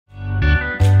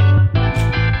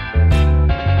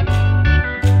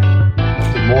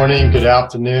morning, good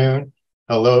afternoon,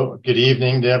 hello, good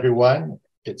evening to everyone.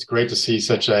 It's great to see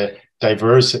such a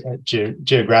diverse,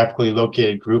 geographically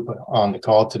located group on the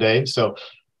call today. So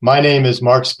my name is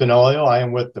Mark Spinoglio. I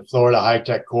am with the Florida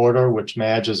High-Tech Corridor, which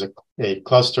manages a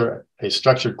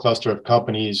structured cluster of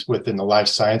companies within the life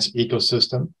science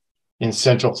ecosystem in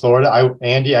Central Florida.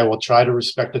 Andy, I will try to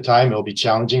respect the time. It'll be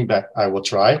challenging, but I will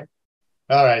try.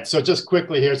 All right, so just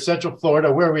quickly here, Central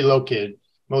Florida, where are we located?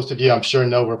 Most of you, I'm sure,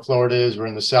 know where Florida is. We're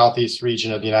in the southeast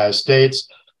region of the United States.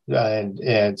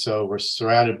 And so we're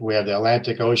surrounded, we have the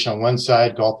Atlantic Ocean on one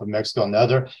side, Gulf of Mexico on the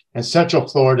other. And Central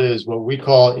Florida is what we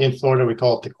call, in Florida, we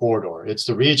call it the corridor. It's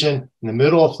the region in the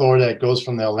middle of Florida that goes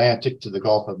from the Atlantic to the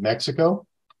Gulf of Mexico.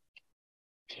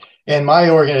 And my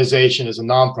organization is a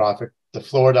nonprofit, the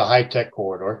Florida High-Tech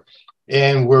Corridor.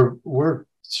 And we're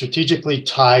strategically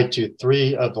tied to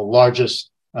three of the largest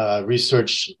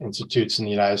research institutes in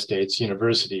the United States,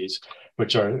 universities,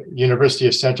 which are University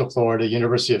of Central Florida,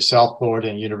 University of South Florida,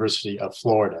 and University of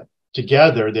Florida.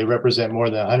 Together, they represent more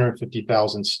than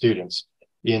 150,000 students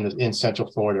in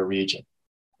Central Florida region.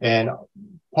 And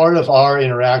part of our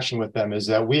interaction with them is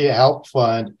that we help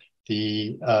fund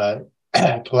the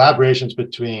collaborations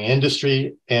between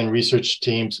industry and research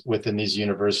teams within these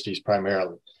universities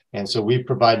primarily. And so we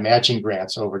provide matching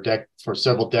grants for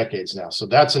several decades now. So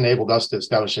that's enabled us to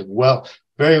establish a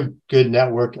very good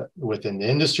network within the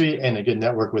industry and a good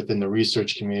network within the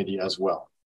research community as well.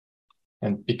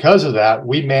 And because of that,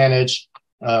 we manage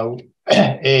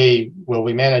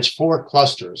we manage 4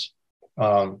 clusters,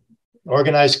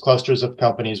 organized clusters of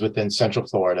companies within Central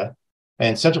Florida.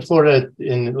 And Central Florida,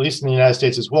 at least in the United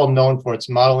States, is well known for its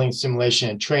modeling, simulation,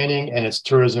 and training, and its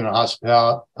tourism and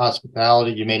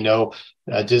hospitality. You may know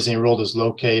Disney World is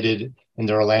located in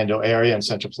the Orlando area in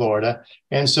Central Florida.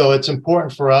 And so it's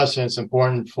important for us, and it's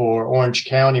important for Orange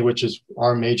County, which is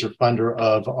our major funder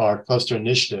of our cluster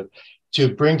initiative,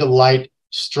 to bring to light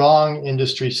strong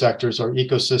industry sectors or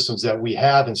ecosystems that we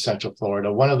have in Central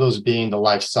Florida, one of those being the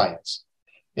life science.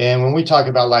 And when we talk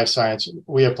about life science,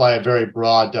 we apply a very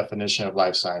broad definition of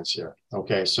life science here.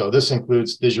 Okay, so this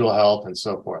includes digital health and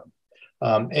so forth.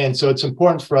 And so it's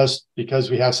important for us, because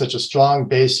we have such a strong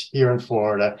base here in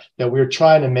Florida, that we're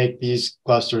trying to make these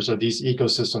clusters or these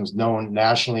ecosystems known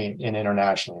nationally and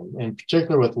internationally. In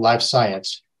particular with life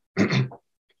science,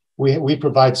 we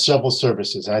provide several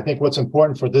services. And I think what's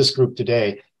important for this group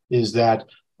today is that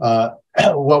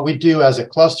what we do as a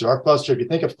cluster, our cluster, if you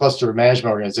think of cluster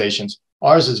management organizations,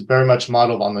 ours is very much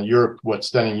modeled on what's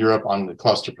done in Europe on the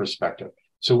cluster perspective.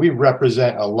 So we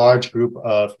represent a large group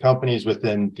of companies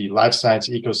within the life science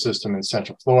ecosystem in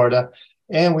Central Florida.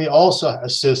 And we also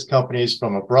assist companies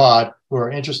from abroad who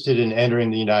are interested in entering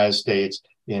the United States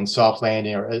in soft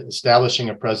landing or establishing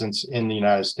a presence in the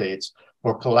United States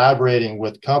or collaborating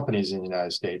with companies in the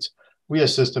United States. We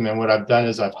assist them, and what I've done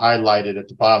is I've highlighted at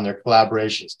the bottom their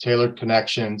collaborations, tailored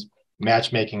connections,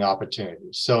 matchmaking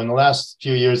opportunities. So in the last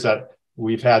few years that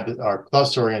we've had our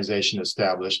cluster organization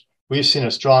established, we've seen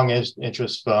a strong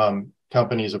interest from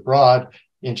companies abroad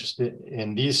interested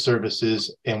in these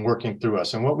services and working through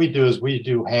us. And what we do is we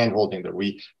do hand-holding that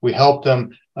we help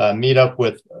them meet up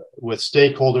with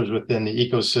stakeholders within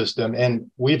the ecosystem. And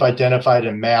we've identified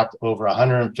and mapped over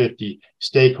 150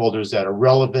 stakeholders that are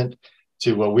relevant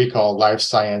to what we call life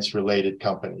science related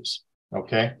companies.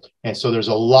 Okay. And so there's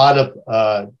a lot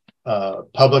of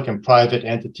public and private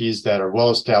entities that are well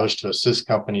established to assist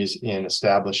companies in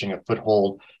establishing a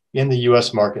foothold in the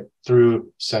U.S. market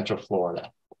through Central Florida.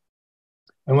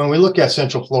 And when we look at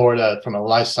Central Florida from a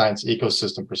life science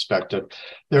ecosystem perspective,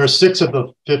 there are 6 of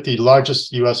the 50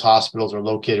 largest U.S. hospitals are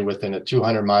located within a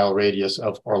 200-mile radius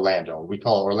of Orlando. We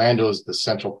call Orlando as the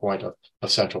central point of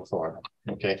Central Florida.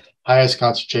 Okay, highest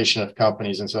concentration of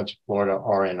companies in Central Florida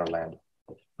are in Orlando.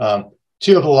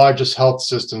 2 of the largest health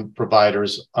system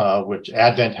providers, which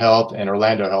Advent Health and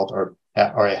Orlando Health, are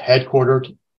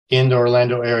headquartered in the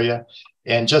Orlando area.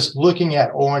 And just looking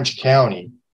at Orange County,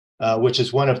 which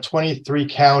is one of 23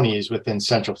 counties within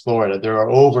Central Florida, there are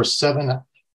over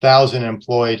 7,000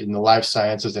 employed in the life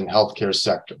sciences and healthcare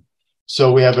sector.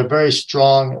 So we have a very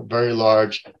strong, very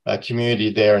large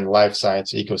community there in the life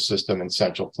science ecosystem in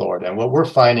Central Florida. And what we're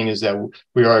finding is that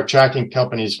we are attracting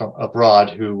companies from abroad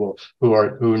who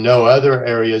know other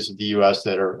areas of the U.S.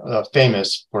 that are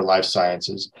famous for life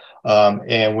sciences.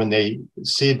 And when they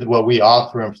see what we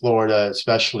offer in Florida,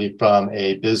 especially from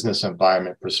a business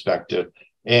environment perspective,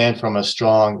 and from a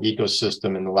strong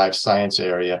ecosystem in the life science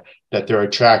area, that they're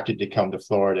attracted to come to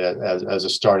Florida as a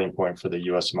starting point for the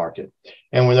U.S. market.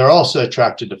 And when they're also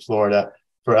attracted to Florida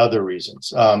for other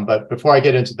reasons. But before I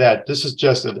get into that, this is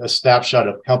just a snapshot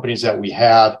of companies that we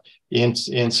have in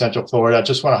Central Florida. I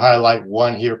just want to highlight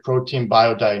one here, Protein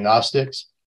Biodiagnostics.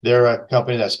 They're a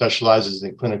company that specializes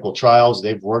in clinical trials.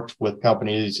 They've worked with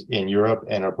companies in Europe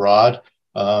and abroad.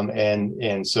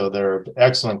 And so they're an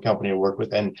excellent company to work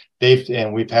with. And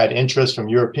we've had interest from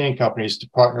European companies to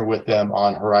partner with them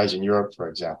on Horizon Europe, for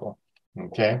example.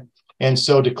 Okay. And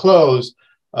so to close,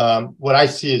 what I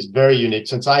see is very unique.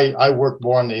 Since I work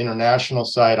more on the international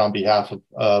side on behalf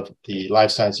of the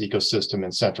life science ecosystem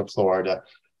in Central Florida,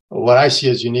 what I see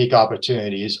as unique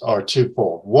opportunities are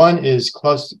twofold. One is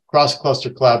cross-cluster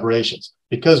collaborations.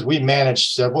 Because we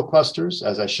manage several clusters,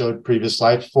 as I showed previous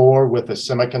slide, 4 with a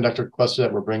semiconductor cluster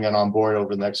that we're bringing on board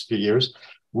over the next few years,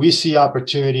 we see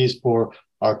opportunities for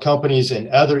our companies and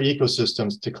other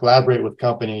ecosystems to collaborate with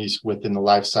companies within the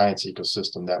life science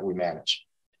ecosystem that we manage.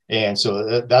 And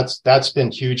so that's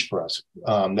been huge for us.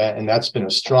 That's been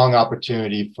a strong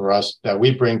opportunity for us that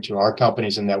we bring to our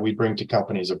companies and that we bring to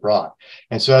companies abroad.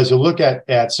 And so as you look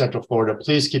at Central Florida,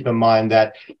 please keep in mind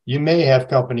that you may have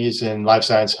companies in life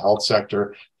science health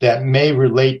sector that may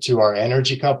relate to our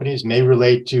energy companies, may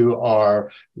relate to our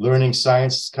learning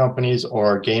science companies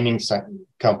or gaming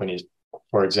companies,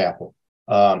 for example.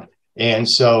 And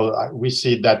so we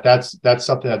see that that's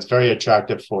something that's very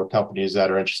attractive for companies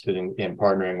that are interested in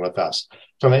partnering with us.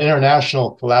 From an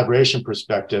international collaboration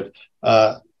perspective,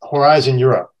 Horizon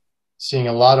Europe, seeing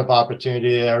a lot of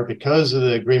opportunity there because of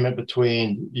the agreement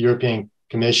between European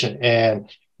Commission and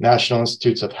National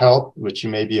Institutes of Health, which you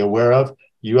may be aware of.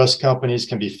 U.S. companies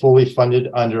can be fully funded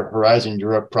under Horizon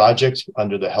Europe projects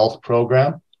under the health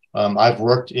program. I've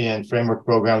worked in framework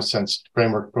programs since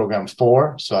framework program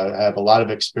 4. So I have a lot of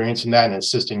experience in that and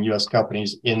assisting U.S.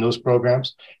 companies in those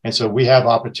programs. And so we have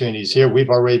opportunities here. We've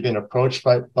already been approached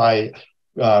by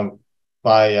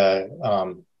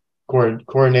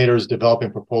coordinators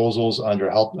developing proposals under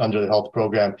the health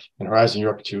program in Horizon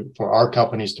Europe for our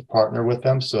companies to partner with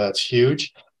them. So that's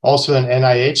huge. Also in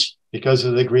NIH, because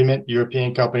of the agreement,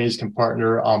 European companies can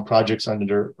partner on projects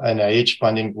under NIH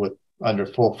funding under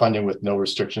full funding with no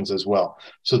restrictions as well.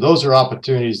 So those are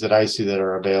opportunities that I see that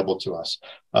are available to us.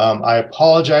 I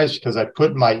apologize because I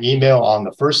put my email on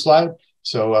the first slide.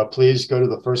 So please go to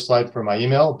the first slide for my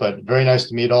email, but very nice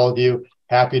to meet all of you.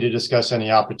 Happy to discuss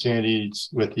any opportunities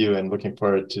with you and looking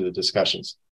forward to the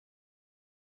discussions.